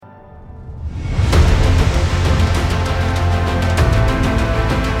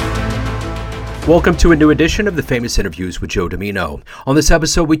Welcome to a new edition of the Famous Interviews with Joe Domino. On this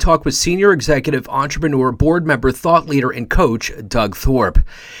episode, we talk with senior executive, entrepreneur, board member, thought leader, and coach, Doug Thorpe.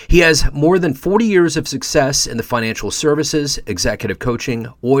 He has more than 40 years of success in the financial services, executive coaching,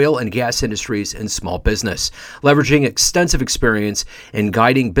 oil and gas industries, and small business, leveraging extensive experience in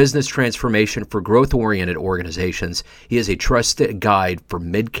guiding business transformation for growth-oriented organizations. He is a trusted guide for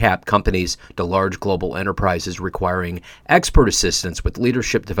mid-cap companies to large global enterprises requiring expert assistance with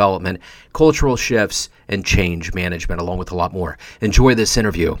leadership development, cultural shifts, and change management, along with a lot more. Enjoy this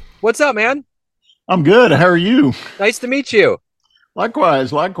interview. What's up, man? I'm good. How are you? Nice to meet you.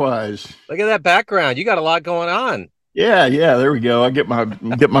 Likewise. Look at that background. You got a lot going on. Yeah. There we go. I get my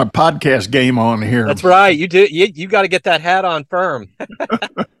podcast game on here. That's right. You do. You got to get that hat on firm.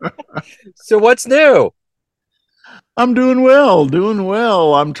 So what's new? I'm doing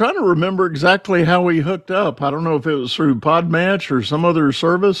well. I'm trying to remember exactly how we hooked up. I don't know if it was through Podmatch or some other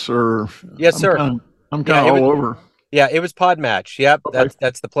service or. Yes, sir. I'm kind of all over. Yeah, it was Podmatch. Yep, okay.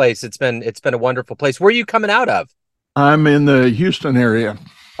 That's the place. It's been a wonderful place. Where are you coming out of? I'm in the Houston area.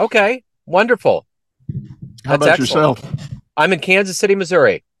 Okay, wonderful. How about yourself? I'm in Kansas City,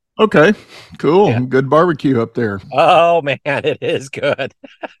 Missouri. Okay, cool. Yeah. Good barbecue up there. Oh man, it is good.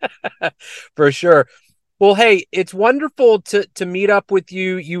 For sure. Well, hey, it's wonderful to meet up with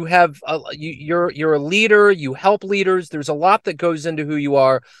you. You have you're a leader. You help leaders. There's a lot that goes into who you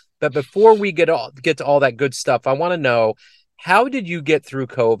are. But before we get to all that good stuff, I want to know, how did you get through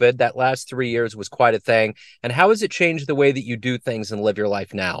COVID? That last 3 years was quite a thing. And how has it changed the way that you do things and live your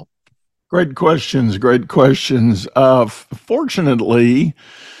life now? Great questions. Fortunately,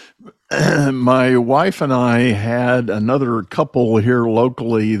 my wife and I had another couple here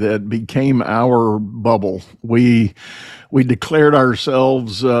locally that became our bubble. We declared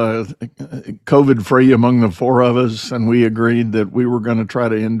ourselves COVID-free among the four of us, and we agreed that we were going to try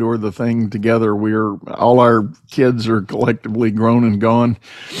to endure the thing together. All our kids are collectively grown and gone.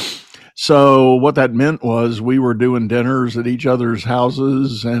 So what that meant was we were doing dinners at each other's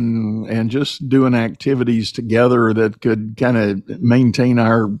houses and just doing activities together that could kind of maintain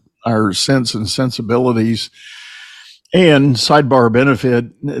our sense and sensibilities. And sidebar benefit,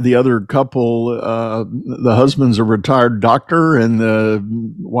 the other couple, the husband's a retired doctor and the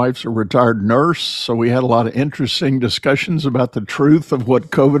wife's a retired nurse. So we had a lot of interesting discussions about the truth of what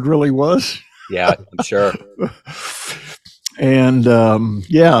COVID really was. Yeah, I'm sure. And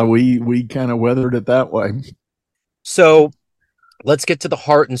we kind of weathered it that way. So let's get to the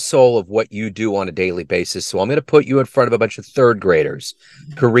heart and soul of what you do on a daily basis. So I'm going to put you in front of a bunch of third graders,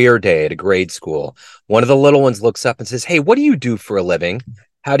 career day at a grade school. One of the little ones looks up and says, "Hey, what do you do for a living?"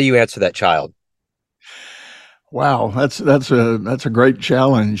 How do you answer that child? Wow, that's a great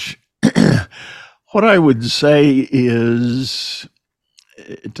challenge. What I would say is,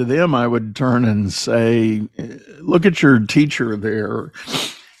 to them, I would turn and say, look at your teacher there.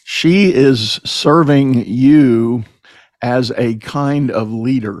 She is serving you as a kind of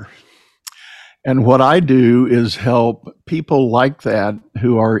leader. And what I do is help people like that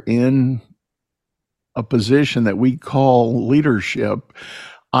who are in a position that we call leadership.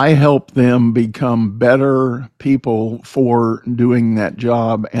 I help them become better people for doing that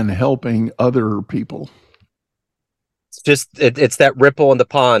job and helping other people. It's that ripple in the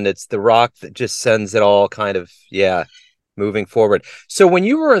pond. It's the rock that just sends it all kind of, moving forward. So when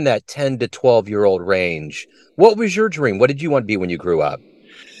you were in that 10 to 12-year-old range, what was your dream? What did you want to be when you grew up?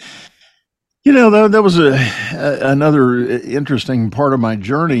 You know, that was another interesting part of my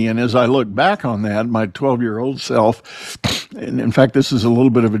journey. And as I look back on that, my 12-year-old self, and in fact, this is a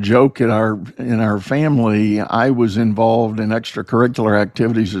little bit of a joke in our family, I was involved in extracurricular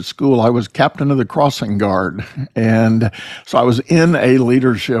activities at school. I was captain of the crossing guard. And so I was in a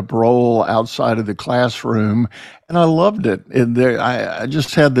leadership role outside of the classroom, and I loved it. I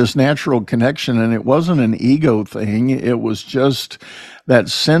just had this natural connection, and it wasn't an ego thing. It was just that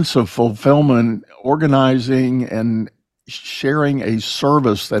sense of fulfillment, organizing and sharing a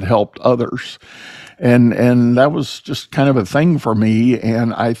service that helped others. And that was just kind of a thing for me.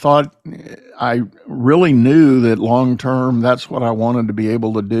 And I thought I really knew that long term, that's what I wanted to be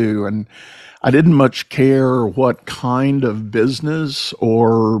able to do. And I didn't much care what kind of business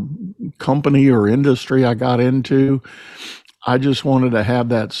or company or industry I got into. I just wanted to have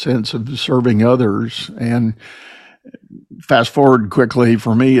that sense of serving others. And fast forward quickly,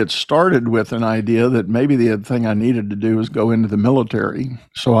 for me, it started with an idea that maybe the thing I needed to do was go into the military.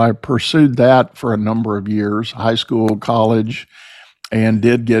 So I pursued that for a number of years, high school, college, and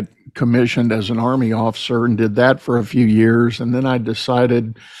did get commissioned as an Army officer and did that for a few years. And then I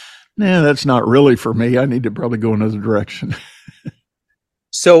decided, that's not really for me. I need to probably go another direction.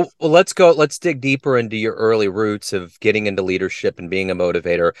 So let's dig deeper into your early roots of getting into leadership and being a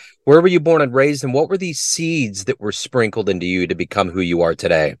motivator. Where were you born and raised, and what were these seeds that were sprinkled into you to become who you are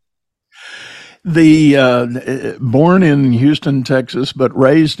today? The born in Houston, Texas, but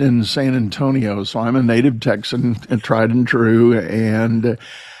raised in San Antonio. So I'm a native Texan, and tried and true, and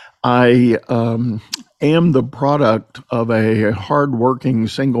I am the product of a hardworking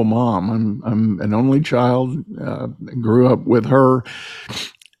single mom. I'm an only child. Grew up with her.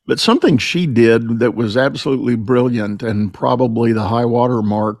 But something she did that was absolutely brilliant, and probably the high water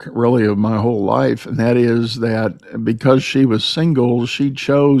mark really of my whole life, and that is that because she was single, she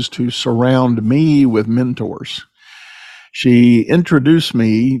chose to surround me with mentors. She introduced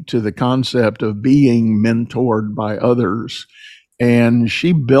me to the concept of being mentored by others, and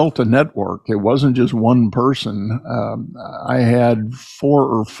she built a network. It wasn't just one person. I had 4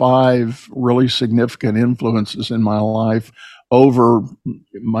 or 5 really significant influences in my life over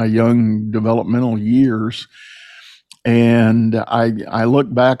my young developmental years. And I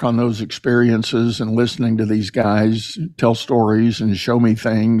look back on those experiences and listening to these guys tell stories and show me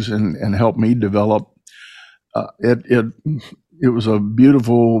things and help me develop. It was a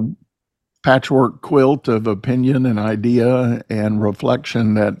beautiful patchwork quilt of opinion and idea and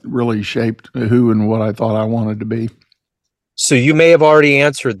reflection that really shaped who and what I thought I wanted to be. So you may have already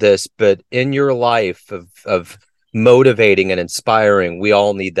answered this, but in your life of motivating and inspiring, we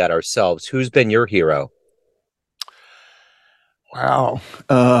all need that ourselves. Who's been your hero? Wow.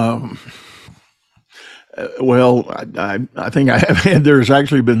 Well, I think I have had, there's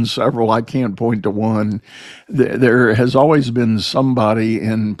actually been several. I can't point to one. There has always been somebody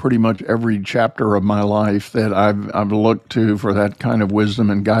in pretty much every chapter of my life that I've looked to for that kind of wisdom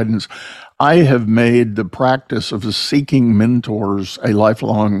and guidance. I have made the practice of seeking mentors a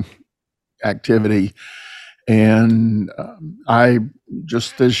lifelong activity. And I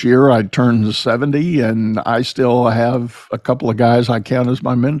just this year I turned 70, and I still have a couple of guys I count as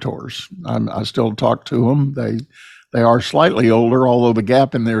my mentors. I still talk to them. They are slightly older, although the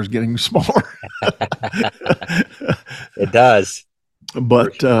gap in there is getting smaller. It does.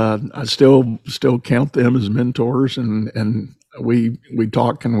 But I still count them as mentors, and we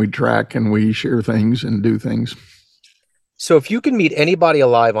talk and we track and we share things and do things. So if you can meet anybody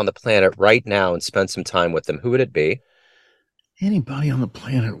alive on the planet right now and spend some time with them, who would it be? Anybody on the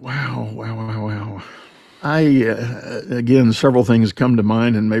planet? Wow, wow, wow, wow. I again, several things come to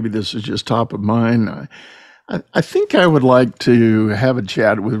mind, and maybe this is just top of mind. I think I would like to have a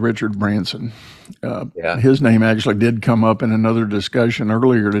chat with Richard Branson. Yeah. His name actually did come up in another discussion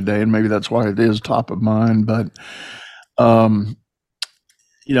earlier today, and maybe that's why it is top of mind. But um,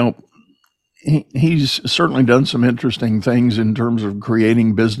 you know, he's certainly done some interesting things in terms of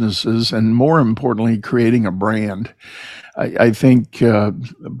creating businesses, and more importantly, creating a brand. I think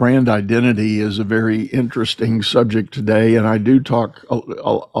brand identity is a very interesting subject today, and I do talk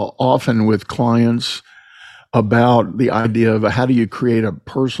often with clients about the idea of how do you create a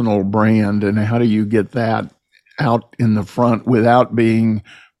personal brand and how do you get that out in the front without being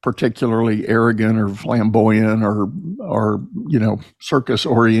particularly arrogant or flamboyant or circus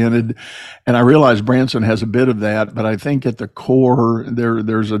oriented. And I realize Branson has a bit of that, but I think at the core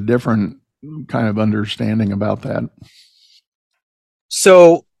there's a different kind of understanding about that.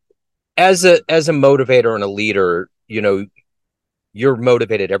 So as a motivator and a leader, you're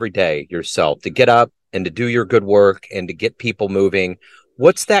motivated every day yourself to get up and to do your good work and to get people moving.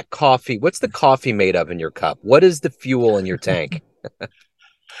 What's that coffee? What's the coffee made of in your cup? What is the fuel in your tank?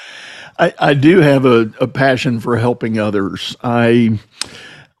 I do have a passion for helping others. I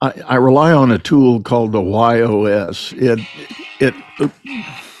rely on a tool called the YOS. It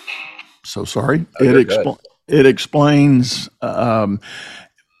so sorry. Oh, It explains the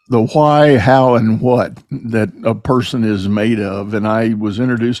why, how, and what that a person is made of. And I was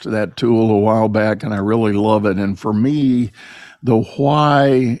introduced to that tool a while back, and I really love it. And for me, the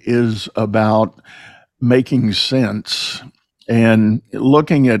why is about making sense and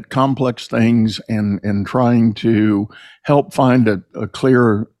looking at complex things and trying to help find a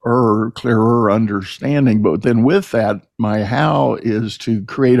clearer understanding. But then with that, my how is to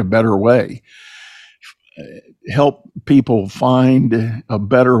create a better way, help people find a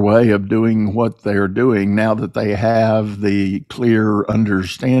better way of doing what they're doing now that they have the clear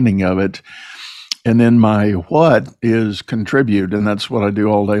understanding of it. And then my what is contribute, and that's what I do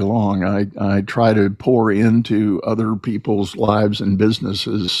all day long. I try to pour into other people's lives and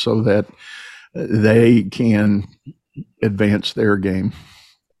businesses so that they can advance their game.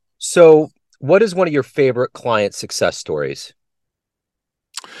 So what is one of your favorite client success stories?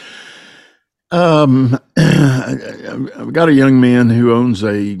 I've got a young man who owns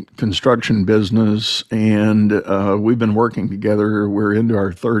a construction business, and we've been working together. We're into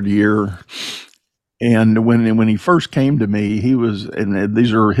our third year. And when he first came to me, he was, and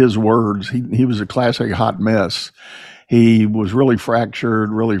these are his words, he was a classic hot mess. He was really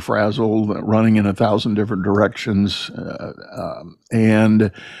fractured, really frazzled, running in 1,000 different directions,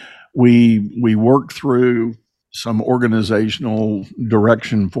 and we worked through some organizational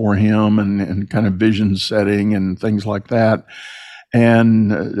direction for him and kind of vision setting and things like that.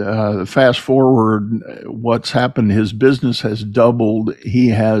 And fast forward, what's happened, his business has doubled. He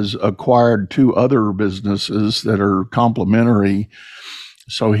has acquired 2 other businesses that are complementary.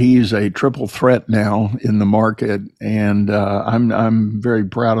 So he's a triple threat now in the market. And I'm very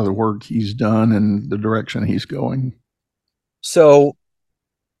proud of the work he's done and the direction he's going. So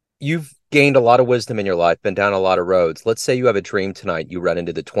you've gained a lot of wisdom in your life, been down a lot of roads. Let's say you have a dream tonight. You run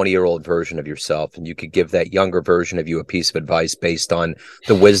into the 20-year-old version of yourself, and you could give that younger version of you a piece of advice based on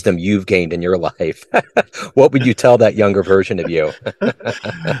the wisdom you've gained in your life. What would you tell that younger version of you?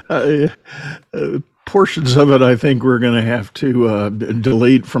 Portions of it, I think we're going to have to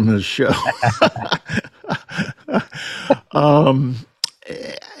delete from this show. I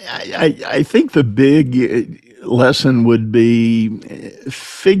think the big lesson would be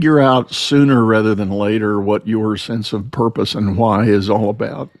figure out sooner rather than later what your sense of purpose and why is all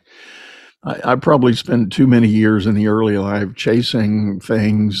about. I probably spent too many years in the early life chasing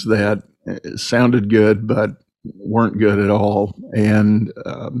things that sounded good but weren't good at all. And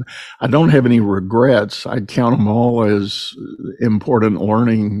I don't have any regrets. I count them all as important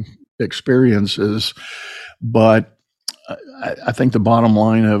learning experiences. But I think the bottom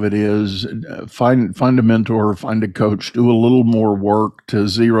line of it is find a mentor, find a coach, do a little more work to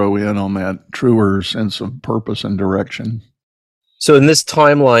zero in on that truer sense of purpose and direction. So in this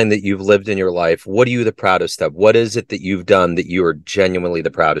timeline that you've lived in your life, what are you the proudest of? What is it that you've done that you are genuinely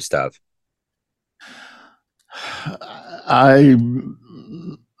the proudest of? I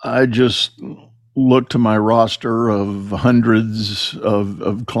just look to my roster of hundreds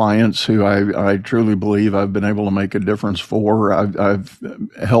of clients who I truly believe I've been able to make a difference for. I've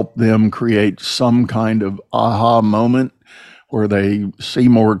helped them create some kind of aha moment where they see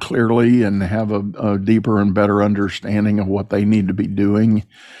more clearly and have a deeper and better understanding of what they need to be doing.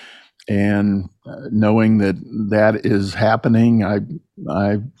 And knowing that is happening, I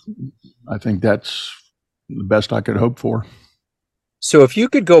think that's the best I could hope for. So if you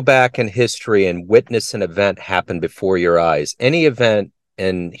could go back in history and witness an event happen before your eyes, any event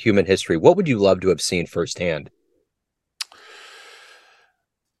in human history, what would you love to have seen firsthand?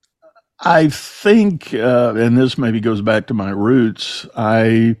 I think, and this maybe goes back to my roots,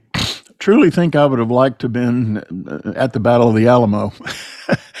 I truly think I would have liked to have been at the Battle of the Alamo.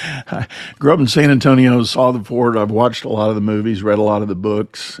 I grew up in San Antonio, saw the fort. I've watched a lot of the movies, read a lot of the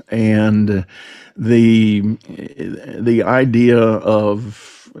books, and the idea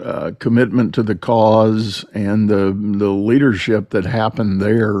of commitment to the cause and the leadership that happened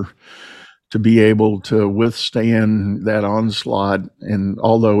there to be able to withstand that onslaught. And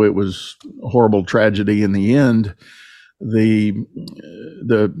although it was a horrible tragedy in the end, the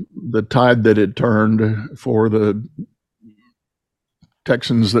tide that it turned for the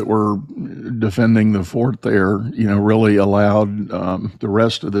Texans that were defending the fort there, really allowed the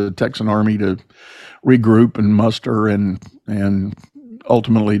rest of the Texan army to regroup and muster and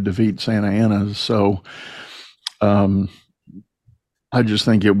ultimately defeat Santa Anna. So I just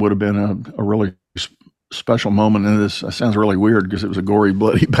think it would have been a really special moment. And this sounds really weird because it was a gory,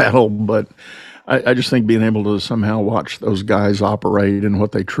 bloody battle, but I just think being able to somehow watch those guys operate and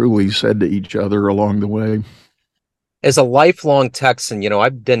what they truly said to each other along the way. As a lifelong Texan,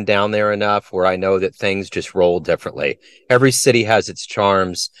 I've been down there enough where I know that things just roll differently. Every city has its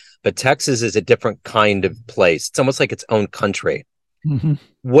charms, but Texas is a different kind of place. It's almost like its own country. Mm-hmm.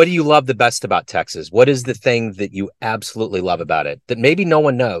 What do you love the best about Texas? What is the thing that you absolutely love about it that maybe no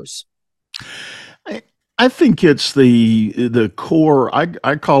one knows? I think it's the core.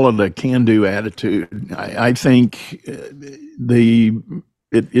 I call it a can-do attitude. I think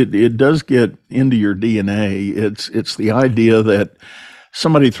it does get into your DNA. It's the idea that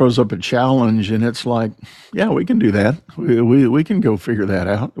somebody throws up a challenge and it's like, yeah, we can do that. We can go figure that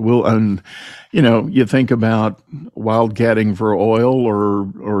out. You think about wildcatting for oil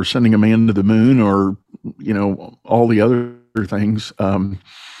or sending a man to the moon or, all the other things.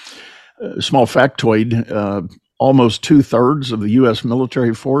 Small factoid, almost 2/3 of the U.S.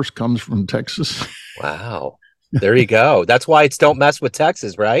 military force comes from Texas. Wow. There you go. That's why it's don't mess with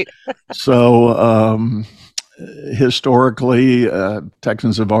Texas, right? So, historically,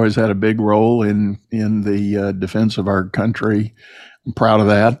 Texans have always had a big role in the defense of our country. I'm proud of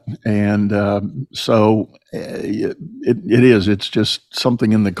that, and it is. It's just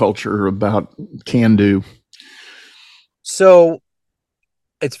something in the culture about can do. So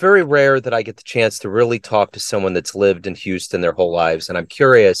it's very rare that I get the chance to really talk to someone that's lived in Houston their whole lives, and I'm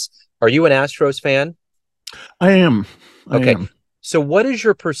curious, are you an Astros fan? I am. I Okay. am. So what is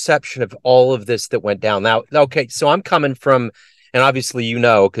your perception of all of this that went down? Now, okay, so I'm coming from, and obviously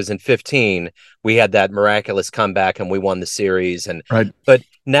because in 15 we had that miraculous comeback and we won the series. Right. But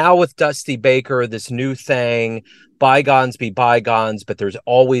now with Dusty Baker, this new thing, bygones be bygones, but there's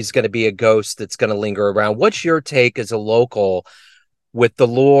always going to be a ghost that's going to linger around. What's your take as a local with the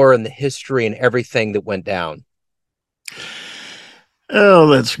lore and the history and everything that went down? Oh,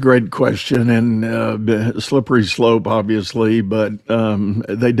 that's a great question, and slippery slope, obviously. But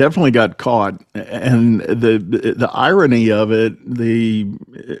they definitely got caught, and the irony of it, the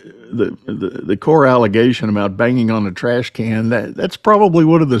core allegation about banging on a trash can, that's probably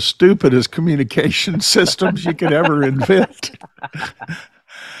one of the stupidest communication systems you could ever invent.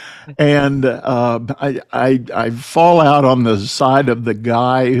 And I fall out on the side of the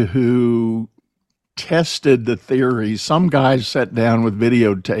guy who tested the theory. Some guys sat down with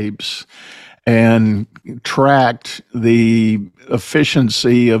videotapes and tracked the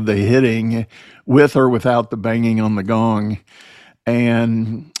efficiency of the hitting with or without the banging on the gong.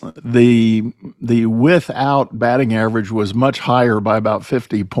 And the without batting average was much higher by about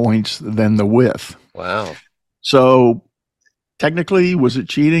 50 points than the with. Wow. So technically, was it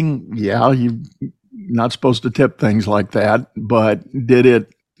cheating? Yeah, you're not supposed to tip things like that, but did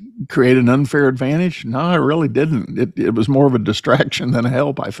it create an unfair advantage? No, it really didn't. It was more of a distraction than a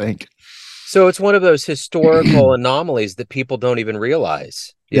help, I think. So it's one of those historical anomalies that people don't even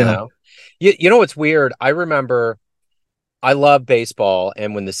realize, you know? You know what's weird? I remember I love baseball,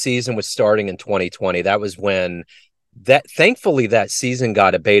 and when the season was starting in 2020, that was when thankfully that season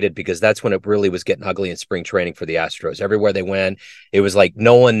got abated, because that's when it really was getting ugly in spring training for the Astros. Everywhere they went, it was like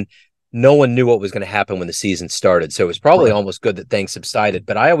no one knew what was going to happen when the season started. So it was probably almost good that things subsided.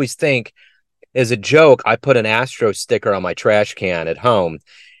 But I always think, as a joke, I put an Astro sticker on my trash can at home,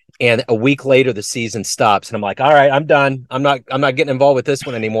 and a week later the season stops, and I'm like, all right, I'm done. I'm not getting involved with this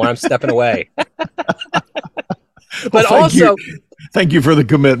one anymore. I'm stepping away. But thank you for the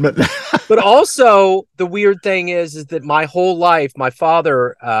commitment. But also the weird thing is that my whole life, my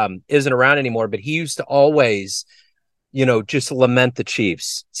father isn't around anymore, but he used to always, just lament the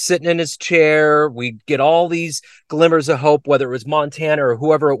Chiefs. Sitting in his chair, we'd get all these glimmers of hope, whether it was Montana or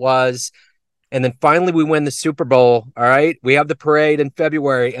whoever it was. And then finally we win the Super Bowl. All right. We have the parade in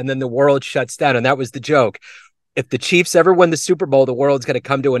February, and then the world shuts down. And that was the joke. If the Chiefs ever win the Super Bowl, the world's going to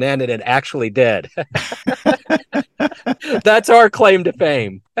come to an end, and it actually did. That's our claim to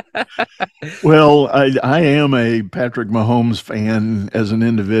fame. Well, I am a Patrick Mahomes fan as an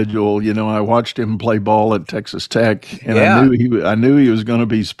individual. I watched him play ball at Texas Tech, and I knew he was going to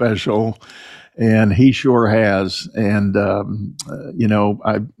be special, and he sure has. And I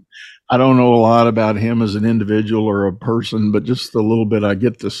don't know a lot about him as an individual or a person, but just the little bit I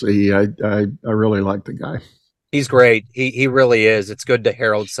get to see, I really like the guy. He's great. He really is. It's good to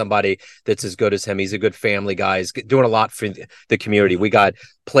herald somebody that's as good as him. He's a good family guy. He's doing a lot for the community. We got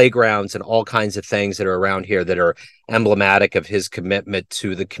playgrounds and all kinds of things that are around here that are emblematic of his commitment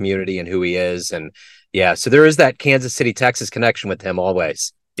to the community and who he is. And yeah, so there is that Kansas City, Texas connection with him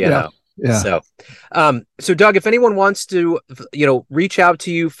always, you know? Yeah. So Doug, if anyone wants to, reach out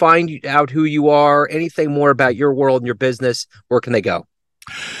to you, find out who you are, anything more about your world and your business, where can they go?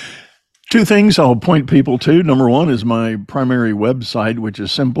 Two things I'll point people to. Number one is my primary website, which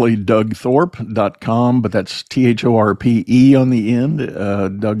is simply dougthorpe.com, but that's THORPE on the end,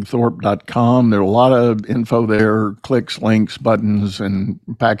 dougthorpe.com. There are a lot of info there, clicks, links, buttons, and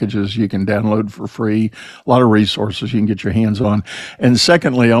packages you can download for free. A lot of resources you can get your hands on. And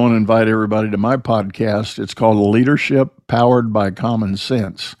secondly, I want to invite everybody to my podcast. It's called Leadership Powered by Common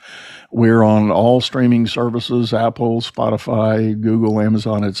Sense. We're on all streaming services, Apple, Spotify, Google,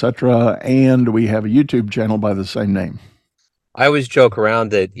 Amazon, etc. And we have a YouTube channel by the same name. I always joke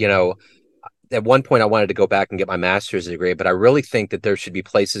around that, at one point I wanted to go back and get my master's degree, but I really think that there should be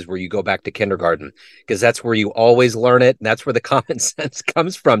places where you go back to kindergarten, because that's where you always learn it. And that's where the common sense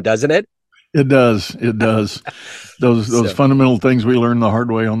comes from, doesn't it? It does. It does. Those fundamental things we learn the hard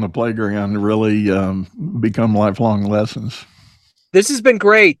way on the playground really become lifelong lessons. This has been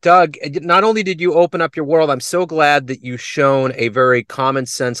great, Doug. Not only did you open up your world, I'm so glad that you've shown a very common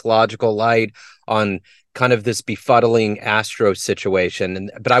sense, logical light on kind of this befuddling Astro situation.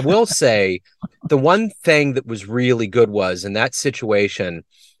 But I will say the one thing that was really good was in that situation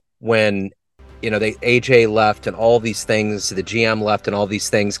when, AJ left and all these things, the GM left and all these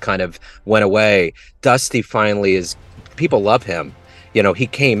things kind of went away. Dusty finally people love him. He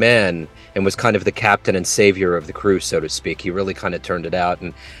came in and was kind of the captain and savior of the crew, so to speak. He really kind of turned it out.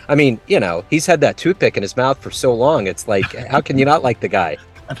 And I mean, he's had that toothpick in his mouth for so long. It's like, how can you not like the guy?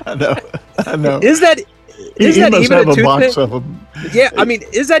 I know. Is that even a toothpick? Box of them. Yeah, I mean,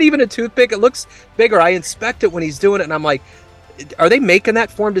 is that even a toothpick? It looks bigger. I inspect it when he's doing it, and I'm like, are they making that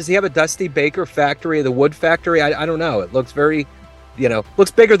for him? Does he have a Dusty Baker factory, the wood factory? I don't know. It looks very,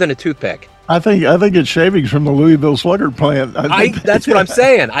 looks bigger than a toothpick. I think it's shavings from the Louisville Slugger plant. That's what I'm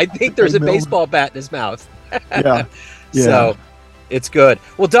saying. I think there's a baseball bat in his mouth. Yeah. So it's good.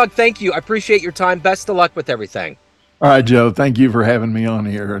 Well, Doug, thank you. I appreciate your time. Best of luck with everything. All right, Joe. Thank you for having me on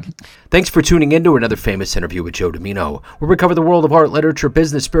here. Thanks for tuning in to another famous interview with Joe Dimino, where we cover the world of art, literature,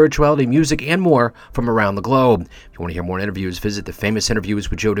 business, spirituality, music, and more from around the globe. If you want to hear more interviews, visit the Famous Interviews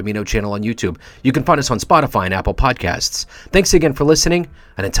with Joe Dimino channel on YouTube. You can find us on Spotify and Apple Podcasts. Thanks again for listening,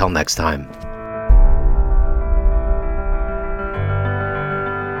 and until next time.